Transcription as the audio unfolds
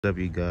What's up,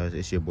 you guys?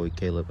 It's your boy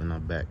Caleb, and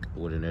I'm back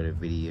with another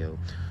video.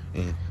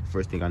 And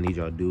first thing I need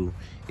y'all to do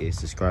is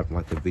subscribe and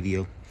like the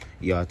video.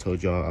 I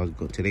told y'all I was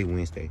going today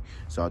Wednesday,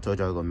 so I told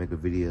y'all I was gonna make a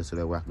video so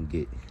that way I can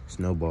get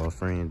Snowball a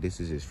friend.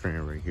 This is his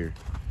friend right here.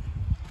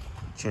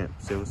 Champ,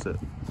 say what's up.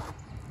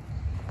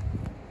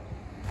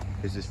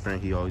 This is his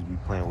friend he always be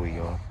playing with,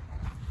 y'all.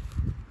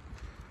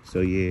 So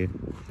yeah,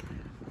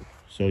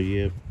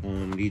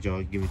 need y'all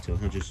to give me to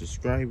 100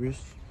 subscribers.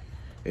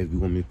 If you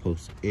want me to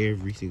post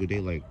every single day,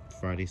 like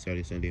Friday,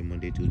 Saturday, Sunday,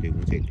 Monday, Tuesday,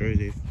 Wednesday,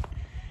 Thursday,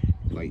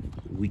 like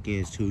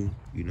weekends too,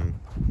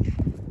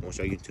 once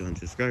I get to 100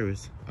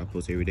 subscribers, I'll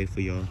post every day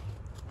for y'all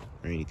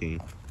or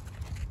anything.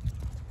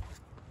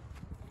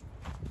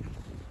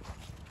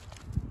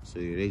 So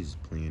yeah, they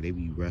just playing, they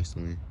be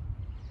wrestling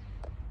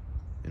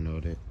and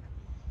all that.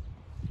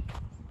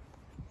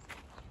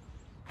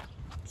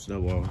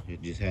 Snowball,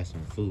 it just has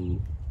some food.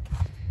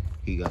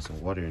 He got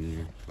some water in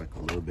there, like a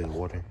little bit of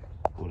water,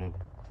 whatever.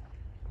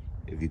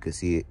 If you could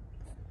see it.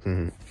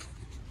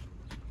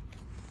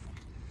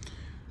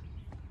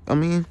 I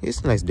mean,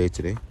 it's a nice day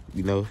today.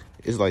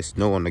 It's like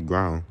snow on the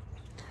ground.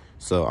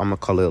 So I'm gonna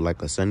call it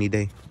like a sunny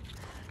day,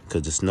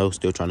 because the snow's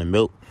still trying to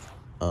melt.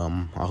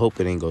 I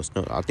hope it ain't gonna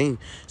snow. I think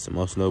some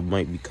more snow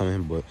might be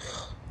coming, but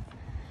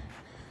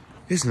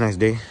it's a nice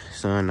day.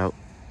 Sun out.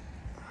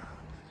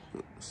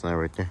 Sun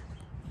right there.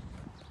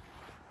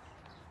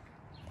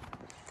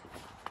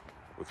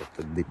 We got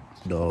the big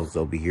dogs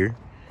over here.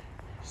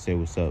 Say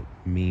what's up,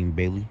 Mean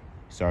Bailey.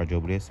 Sarge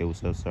over there. Say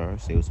what's up, Sarge.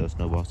 Say what's up,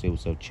 Snowball. Say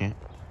what's up, Champ.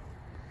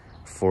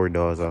 4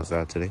 dogs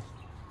outside today.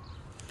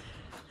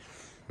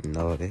 And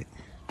all that.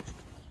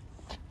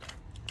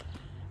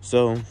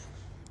 So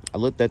I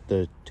looked at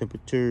the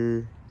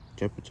temperature,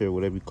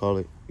 whatever you call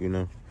it,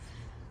 it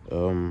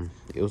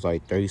was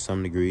like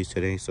 30-something degrees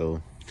today,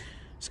 so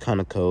it's kind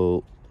of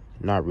cold.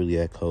 Not really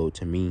that cold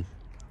to me.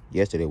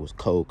 Yesterday was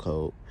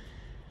cold.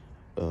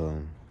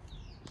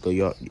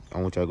 Y'all,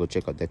 I want y'all to go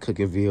check out that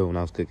cooking video when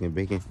I was cooking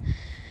bacon.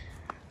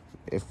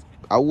 If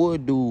I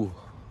would do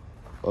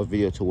a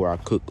video to where I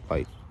cook,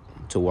 like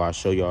to where I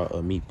show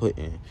y'all me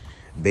putting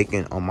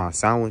bacon on my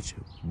sandwich,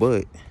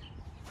 but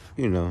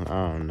I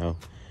don't know.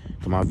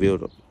 My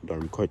video don't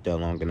record that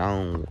long, and I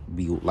don't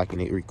be liking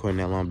it recording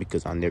that long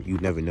because you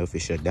never know if it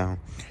shut down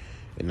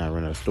and I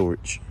run out of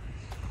storage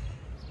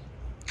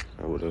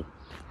or whatever.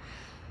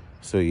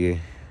 So yeah,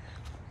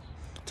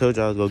 told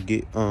y'all I was gonna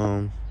get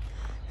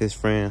his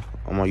friend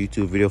on my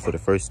YouTube video for the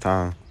first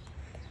time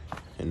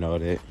and all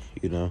that,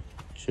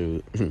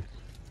 Shoot.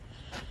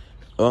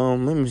 Let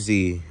me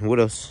see what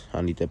else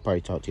I need to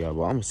probably talk to y'all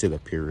about. I'm gonna sit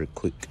up here real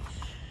quick.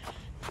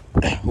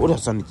 What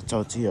else I need to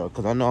talk to y'all?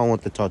 Because I know I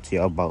want to talk to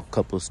y'all about a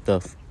couple of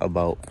stuff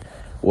about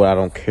what I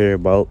don't care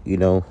about,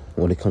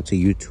 when it comes to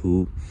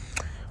YouTube.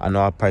 I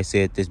know I probably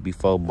said this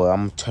before, but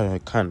I'm trying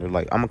to kind of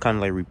like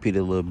repeat it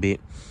a little bit.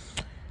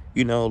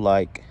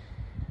 Like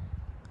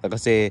I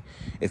said,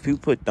 if people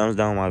put thumbs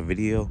down on my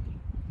video,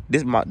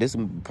 this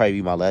will probably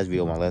be my last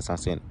video, my last time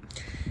saying it.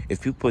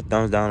 If people put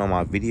thumbs down on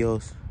my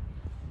videos,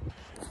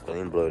 let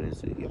me blow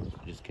this,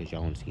 just in case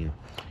y'all want to see him.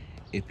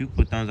 If people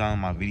put thumbs down on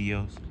my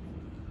videos,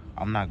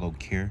 I'm not gonna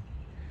care,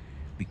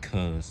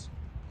 because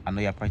I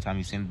know y'all probably told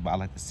me saying it, but I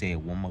like to say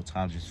it one more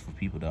time just for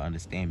people to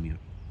understand me,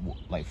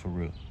 like for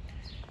real.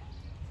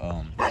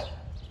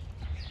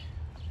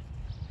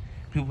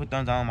 People put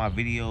thumbs down on my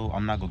video,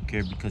 I'm not gonna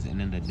care, because at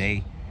the end of the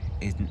day,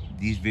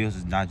 these videos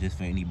is not just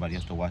for anybody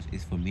else to watch.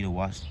 It's for me to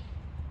watch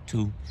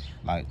too.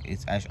 Like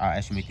I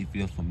actually make these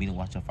videos for me to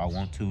watch if I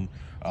want to.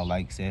 Or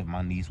like say if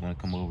my niece want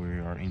to come over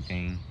or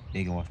anything,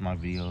 they can watch my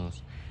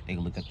videos. They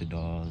can look at the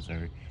dogs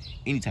or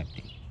any type of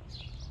thing.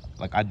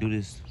 Like I do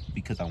this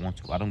because I want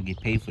to. I don't get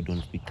paid for doing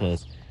this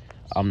because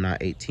I'm not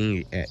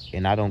 18 yet,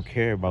 and I don't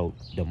care about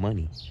the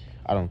money.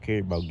 I don't care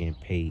about getting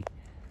paid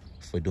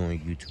for doing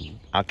YouTube.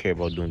 I care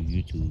about doing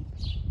YouTube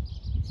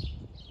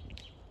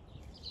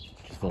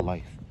just for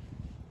life.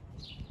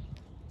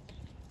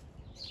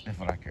 That's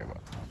what I care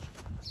about.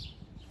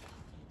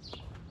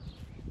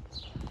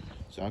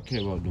 So I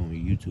care about doing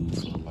YouTube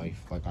for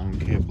life. Like I don't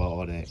care about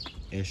all that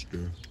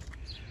extra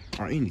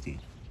or anything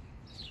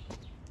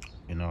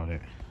and all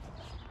that.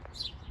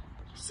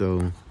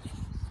 So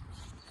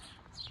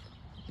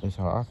that's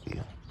how I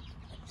feel.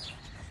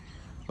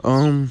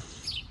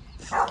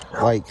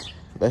 Like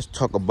let's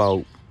talk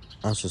about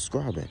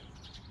unsubscribing.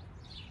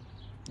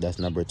 That's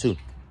number two.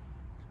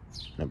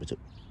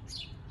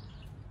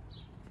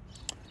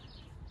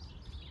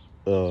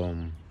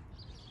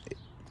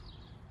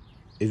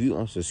 If you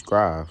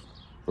unsubscribe,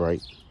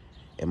 right,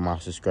 and my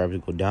subscribers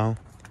go down,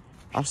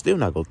 I'm still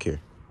not gonna care,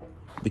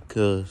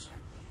 because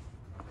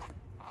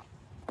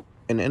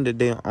at the end of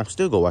the day, I'm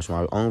still gonna watch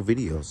my own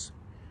videos.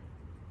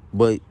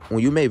 But when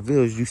you make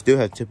videos, you still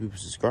have to tell people to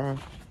subscribe.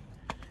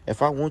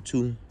 If I want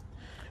to,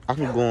 I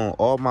can go on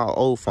all my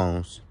old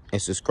phones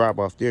and subscribe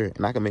off there,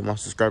 and I can make my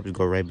subscribers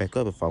go right back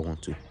up if I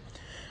want to.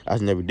 I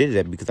just never did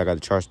that because I got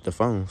to charge the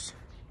phones,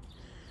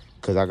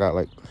 because I got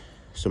like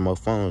some more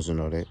phones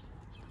and all that.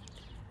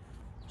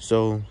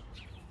 So,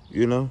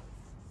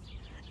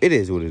 It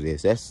is what it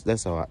is.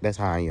 That's how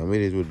I am.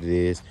 It is what it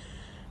is.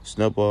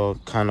 Snowball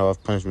kind of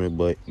off punishment,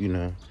 but you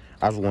know,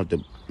 I just want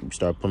to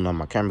start putting on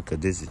my camera because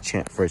this is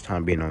Champ first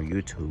time being on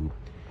YouTube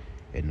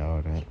and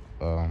all that.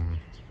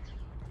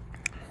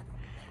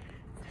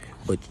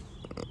 But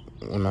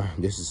when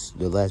this is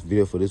the last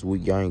video for this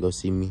week, y'all ain't gonna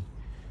see me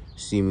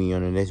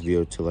on the next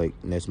video till like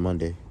next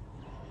Monday.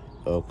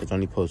 Cause I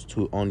only post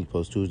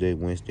Tuesday,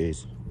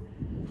 Wednesdays.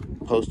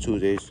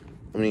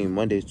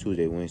 Mondays,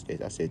 Tuesdays,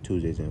 Wednesdays. I said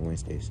Tuesdays and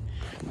Wednesdays.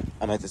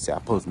 I like to say I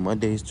post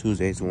Mondays,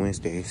 Tuesdays,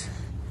 Wednesdays,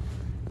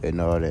 and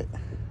all that.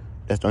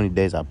 That's the only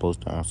days I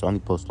post on. So I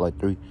only post like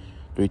three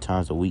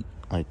times a week,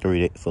 like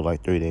 3 days for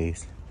like 3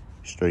 days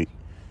straight.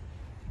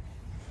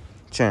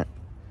 Champ.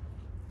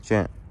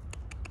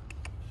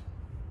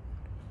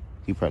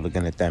 He probably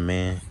looking at that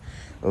man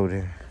over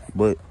there.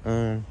 But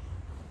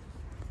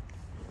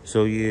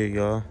so yeah,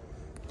 y'all.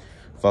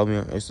 Follow me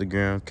on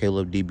Instagram,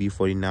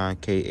 CalebDB49,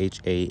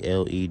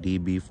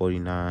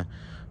 KHALEDB49.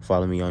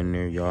 Follow me on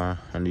there, y'all.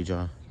 I need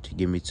y'all to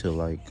get me to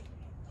like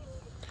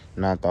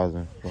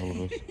 9,000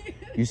 followers.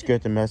 You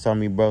scared to mess on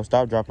me, bro.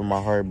 Stop dropping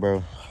my heart,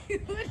 bro.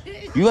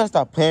 You gotta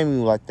stop playing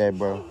me like that,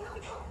 bro.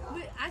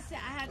 I said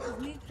I had to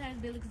sneak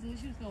past Billy because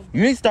she was gonna.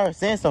 You need to start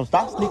saying something.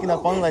 Stop sneaking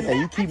up on me like that.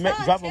 You keep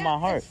dropping my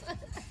heart.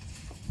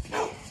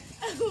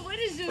 What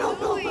is you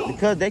doing?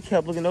 Because they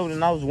kept looking over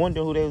and I was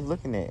wondering who they was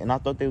looking at. And I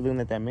thought they were looking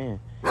at that man.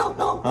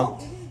 Huh?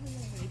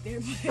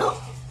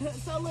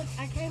 So look,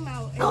 I came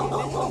out and Billy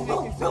was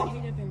right there, so I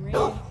hurried up and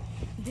ran.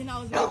 Then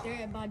I was right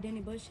there about Danny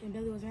Bush and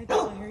Billy was right there,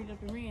 so I hurried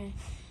up and ran.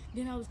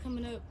 Then I was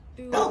coming up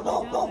through the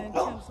job and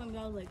some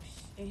guy was like,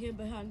 and hid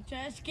behind the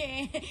trash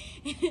can.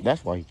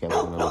 That's why he kept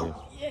looking over there.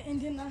 Yeah,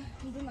 and then I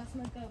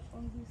snuck up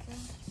on his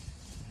side.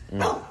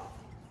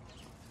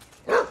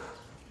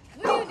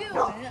 What are you doing?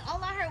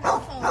 All I heard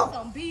was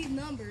some B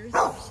numbers.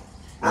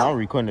 I'm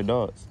recording the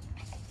dogs.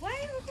 Why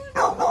are you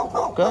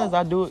recording? Because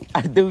I do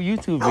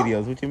YouTube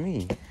videos. What you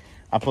mean?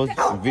 I post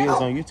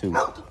videos on YouTube.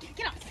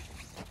 Get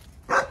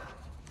off.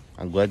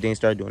 I'm glad they didn't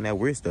start doing that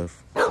weird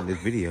stuff in this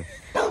video.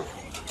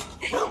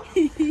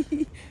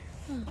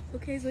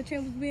 Okay, so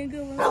Champ was being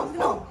good when I was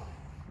doing.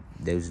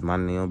 They was just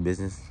minding their own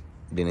business.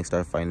 Then they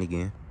started fighting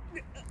again.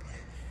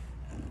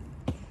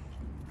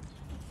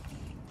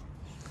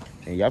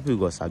 And y'all people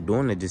gonna stop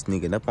doing it, just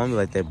sneaking up on me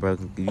like that, bro.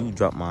 You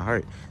dropped my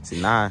heart. So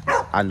now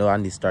I know I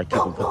need to start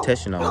keeping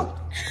protection on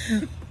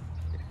you.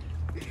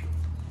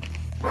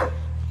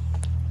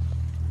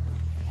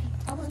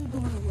 I wasn't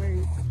doing the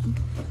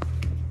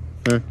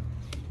work.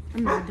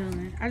 I'm not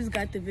done. I just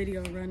got the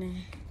video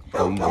running.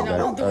 Oh, you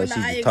just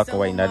she's just talking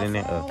while not in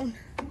there.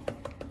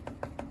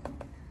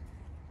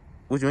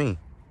 What you mean?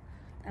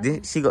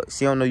 Did she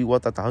don't know you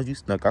walked out the house, you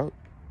snuck out?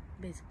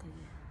 Basically,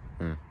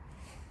 yeah.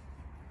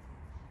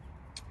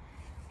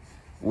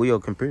 Where your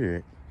computer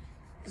at?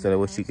 So that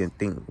what she can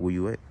think where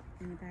you at?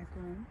 In the back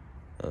room.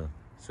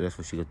 So that's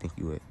what she gonna think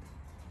you at.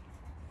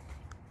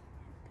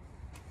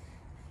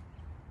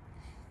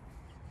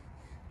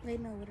 Wait,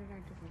 no, what did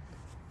I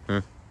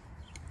do?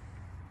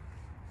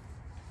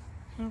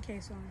 Okay,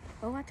 so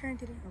I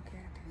turned it in. Okay,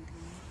 I turned it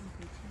in.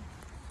 Okay,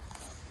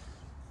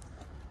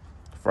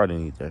 Friday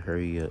need to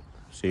hurry up.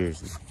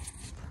 Seriously.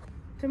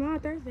 tomorrow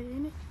Thursday,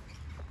 ain't it?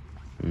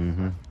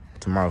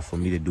 Tomorrow for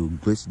me to do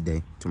glitch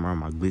day. Tomorrow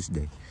my glitch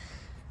day.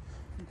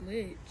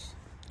 Glitch.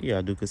 Yeah,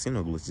 I do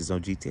casino glitches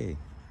on GTA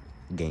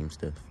game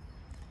stuff.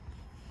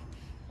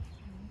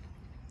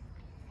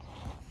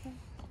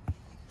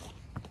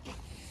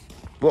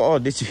 What all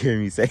did you hear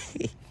me say?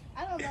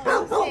 I don't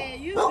know.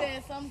 You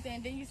said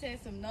something, then you said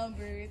some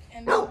numbers,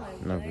 and I was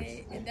like,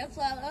 numbers. What? And that's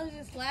why I was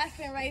just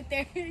laughing right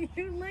there.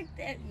 You looked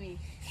at me.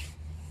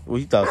 What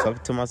you thought,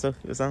 talking to myself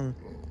or something?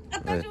 I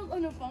thought you was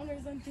on the phone or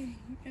something.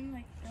 I'm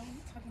like, I'm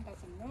talking about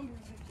some numbers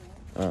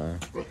or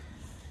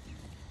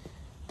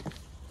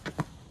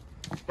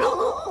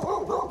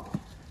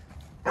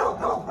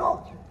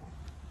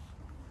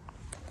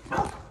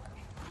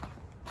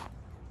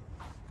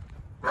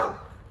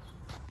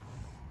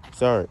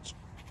Sarge.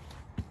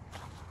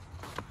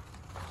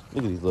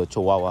 Look at these little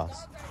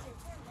chihuahuas.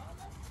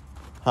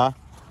 Huh?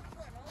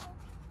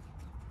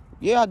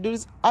 Yeah, I do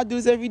this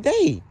every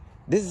day.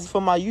 This is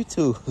for my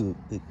YouTube.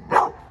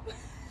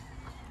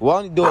 We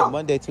only do it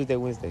Monday, Tuesday,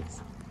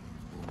 Wednesdays.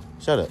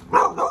 Shut up.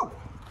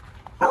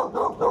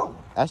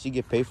 I actually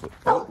get paid for it.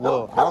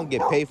 Well, I don't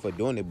get paid for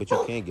doing it, but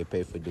you can get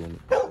paid for doing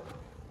it.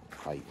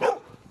 Like,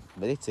 but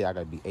they say I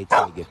gotta be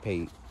 18 to get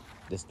paid.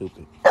 That's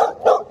stupid.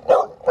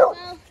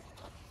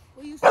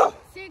 well, you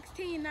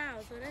 16 now,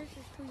 so that's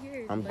just 2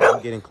 years. I'm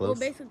getting close.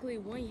 Well, basically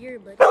 1 year,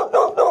 but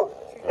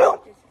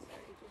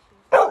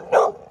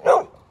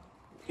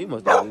He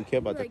must not even care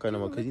about the cut no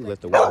more because he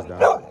left the windows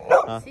down.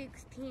 Huh?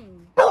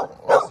 16.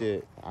 I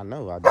said, I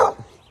know, I do.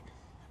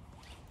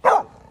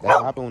 That's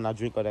what happened when I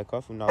drink all that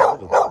coffee when I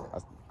was little.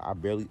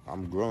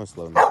 I'm growing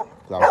slow now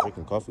because I was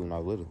drinking coffee when I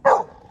was little.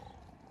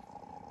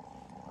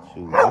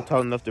 Shoot, I'm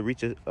tall enough to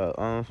reach the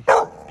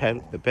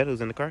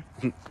pedals in the car.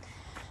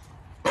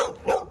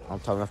 I'm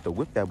tall enough to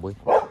whip that boy.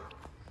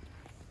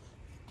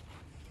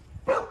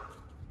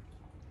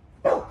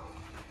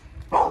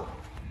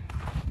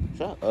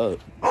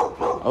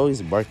 Oh,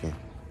 he's barking.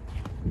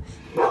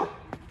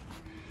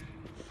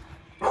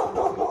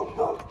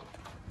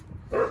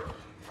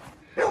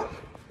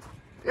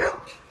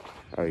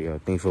 Alright,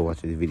 y'all. Thanks for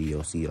watching the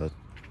video. See y'all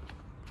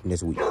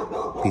next week.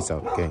 Peace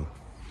out, gang.